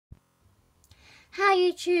Hi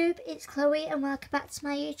YouTube, it's Chloe and welcome back to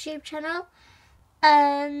my YouTube channel.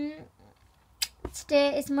 Today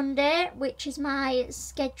is Monday, which is my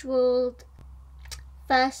scheduled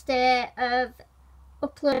first day of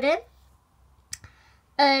uploading,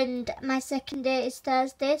 and my second day is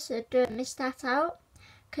Thursday, so don't miss that out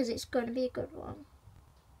because it's going to be a good one.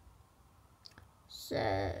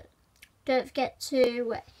 So don't forget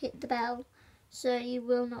to hit the bell so you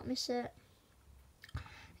will not miss it.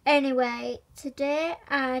 Anyway, today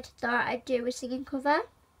I thought I'd do a singing cover.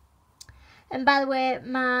 And by the way,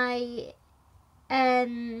 my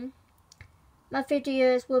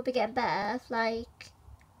videos will be getting better. Like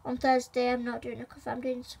on Thursday, I'm not doing a cover. I'm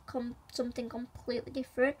doing something completely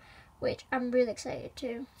different, which I'm really excited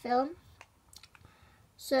to film.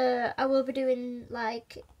 So I will be doing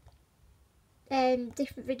like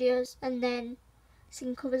different videos and then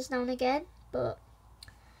singing covers now and again. But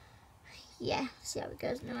yeah, see how it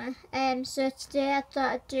goes anyway. So today I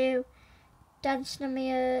thought I'd do Dancing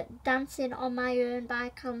on My Own by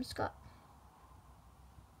Calum Scott.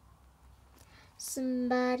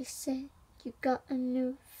 Somebody said you got a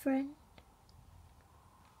new friend.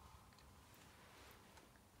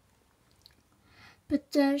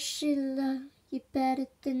 But does she love you better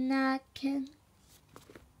than I can?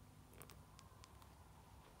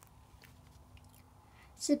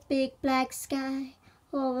 It's a big black sky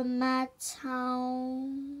over my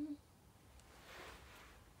town.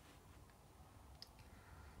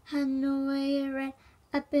 I know where you're at,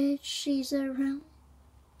 I bet she's around.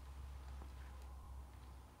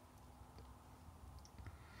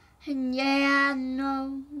 And yeah, I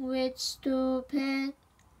know it's stupid,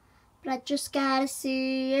 but I just gotta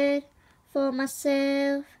see it for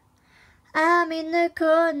myself. I'm in the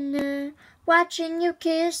corner, watching you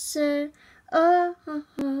kiss her, oh, oh,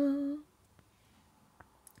 oh.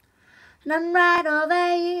 And I'm right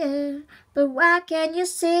over here, but why can't you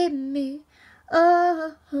see me,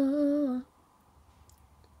 oh, oh.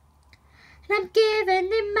 And I'm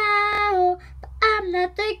giving it my all, but I'm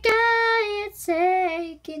not the guy you're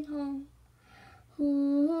taking home.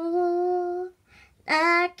 Ooh,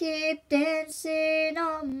 I keep dancing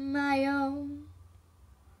on my own.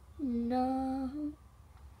 No,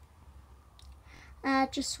 I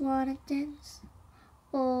just wanna dance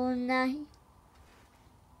all night.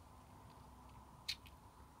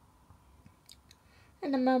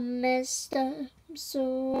 And I'm all messed up, I'm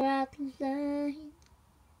so out of line.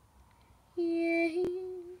 Yeah.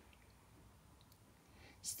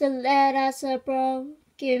 Stilettos are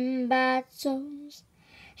broken bottles.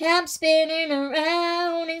 I'm spinning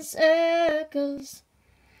around in circles.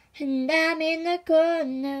 And I'm in the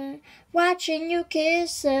corner, watching you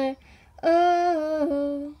kiss her,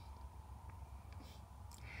 oh.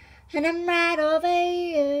 And I'm right over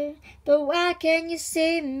here, but why can't you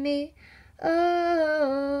see me,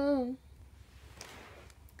 oh.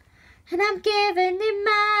 And I'm giving it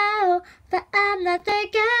my all, but I'm not the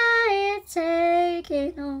guy you're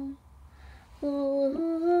taking home.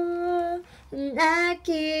 Ooh, and I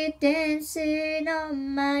keep dancing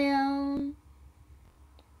on my own.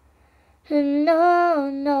 No,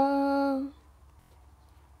 no.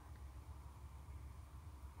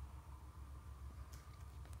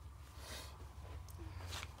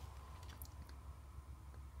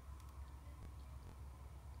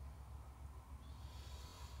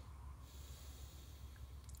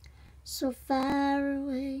 So far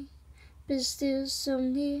away, but still so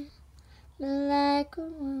near. Like a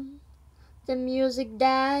one, the music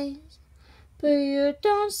dies, but you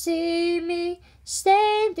don't see me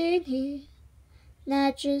standing here. And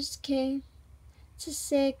I just came to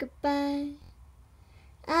say goodbye.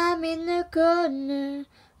 I'm in the corner,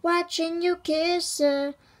 watching you kiss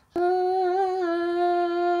her, oh.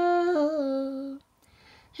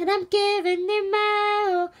 And I'm giving it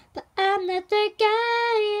my all, but I'm not the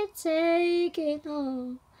guy you're taking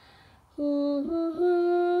home.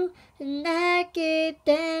 Ooh, and I keep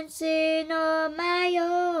dancing on my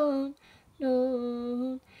own.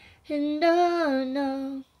 No, and no,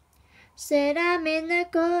 no. Said I'm in the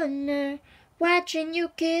corner, watching you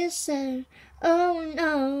kiss her. Oh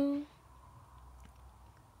no.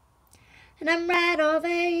 And I'm right over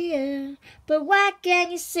here, but why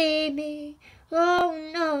can't you see me? Oh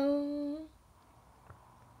no.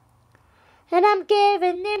 And I'm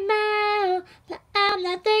giving it my all, but I'm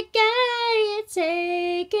not the guy you're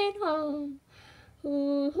taking home.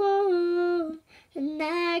 Ooh, and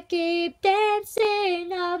I keep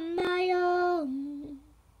dancing on my own.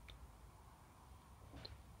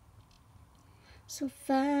 So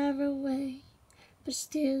far away, but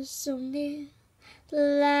still so near. The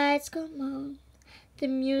lights come on, the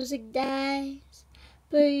music dies,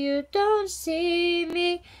 but you don't see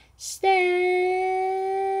me standing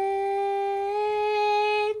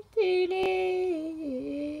in.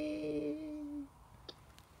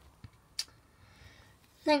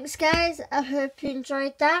 Thanks guys, I hope you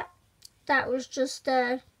enjoyed that. That was just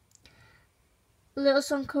a little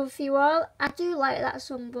song cover for you all. I do like that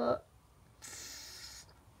song, but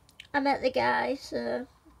I met the guy, so,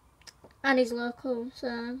 and he's local,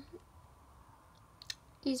 so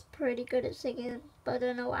he's pretty good at singing, but I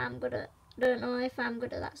don't know what I'm good at. I don't know if I'm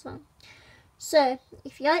good at that song. So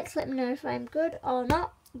if you like, let me know if I'm good or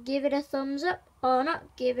not. Give it a thumbs up or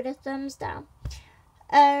not. Give it a thumbs down.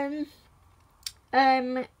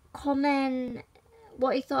 Comment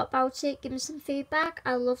what you thought about it. Give me some feedback.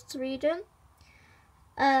 I love to read them.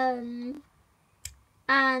 And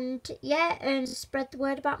yeah, and spread the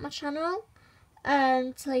word about my channel.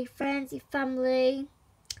 Tell your friends, your family,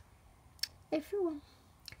 everyone.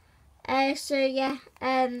 So yeah,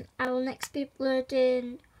 I will next be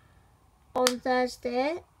uploading on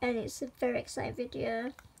Thursday, and it's a very exciting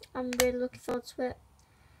video. I'm really looking forward to it,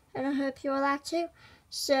 and I hope you all are too.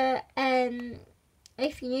 So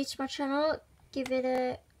if you're new to my channel, give it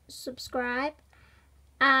a subscribe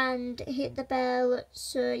and hit the bell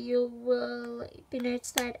so you will be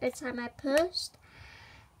notified every time I post.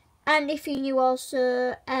 And if you're new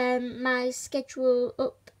also, my schedule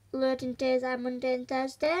uploading days are Monday and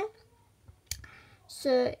Thursday,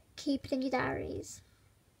 so keep it in your diaries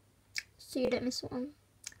so you don't miss one.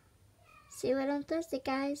 See you later on Thursday,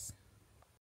 guys.